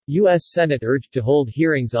U.S. Senate urged to hold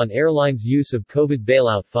hearings on airlines' use of COVID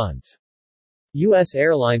bailout funds. U.S.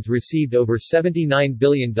 airlines received over $79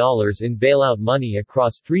 billion in bailout money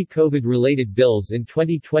across three COVID-related bills in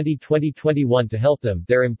 2020-2021 to help them,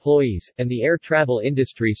 their employees, and the air travel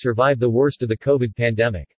industry survive the worst of the COVID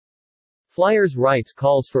pandemic. Flyers Rights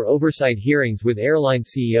calls for oversight hearings with airline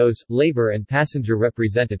CEOs, labor and passenger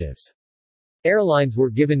representatives. Airlines were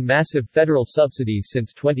given massive federal subsidies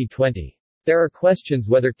since 2020. There are questions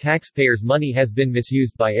whether taxpayers' money has been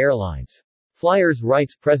misused by airlines. Flyers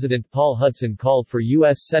Rights President Paul Hudson called for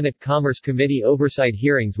U.S. Senate Commerce Committee oversight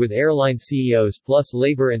hearings with airline CEOs plus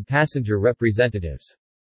labor and passenger representatives.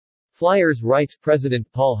 Flyers Rights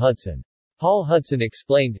President Paul Hudson. Paul Hudson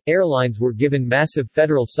explained, airlines were given massive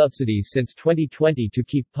federal subsidies since 2020 to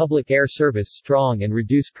keep public air service strong and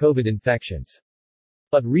reduce COVID infections.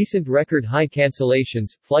 But recent record-high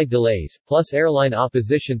cancellations, flight delays, plus airline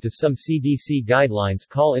opposition to some CDC guidelines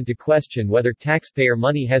call into question whether taxpayer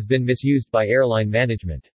money has been misused by airline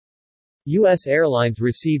management. U.S. airlines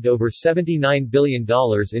received over $79 billion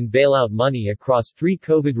in bailout money across three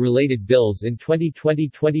COVID-related bills in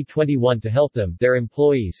 2020-2021 to help them, their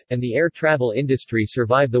employees, and the air travel industry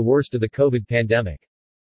survive the worst of the COVID pandemic.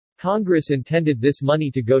 Congress intended this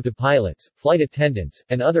money to go to pilots, flight attendants,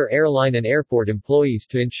 and other airline and airport employees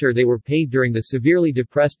to ensure they were paid during the severely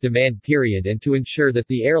depressed demand period and to ensure that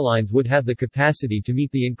the airlines would have the capacity to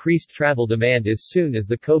meet the increased travel demand as soon as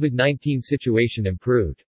the COVID-19 situation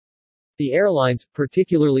improved. The airlines,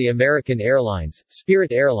 particularly American Airlines,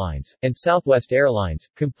 Spirit Airlines, and Southwest Airlines,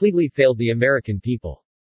 completely failed the American people.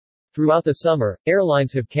 Throughout the summer,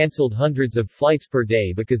 airlines have canceled hundreds of flights per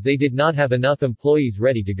day because they did not have enough employees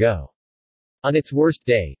ready to go. On its worst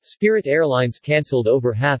day, Spirit Airlines canceled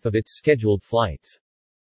over half of its scheduled flights.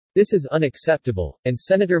 This is unacceptable, and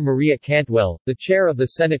Senator Maria Cantwell, the chair of the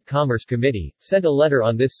Senate Commerce Committee, sent a letter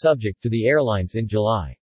on this subject to the airlines in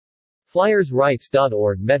July.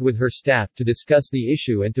 FlyersRights.org met with her staff to discuss the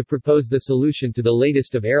issue and to propose the solution to the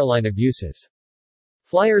latest of airline abuses.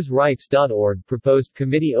 FlyersRights.org proposed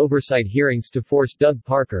committee oversight hearings to force Doug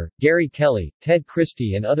Parker, Gary Kelly, Ted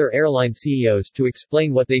Christie and other airline CEOs to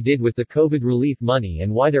explain what they did with the COVID relief money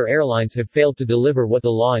and why their airlines have failed to deliver what the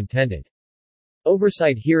law intended.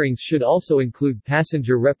 Oversight hearings should also include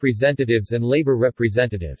passenger representatives and labor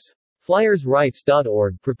representatives.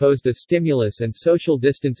 FlyersRights.org proposed a stimulus and social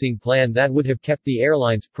distancing plan that would have kept the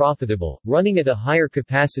airlines profitable, running at a higher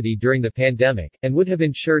capacity during the pandemic, and would have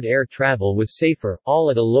ensured air travel was safer, all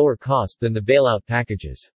at a lower cost than the bailout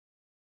packages.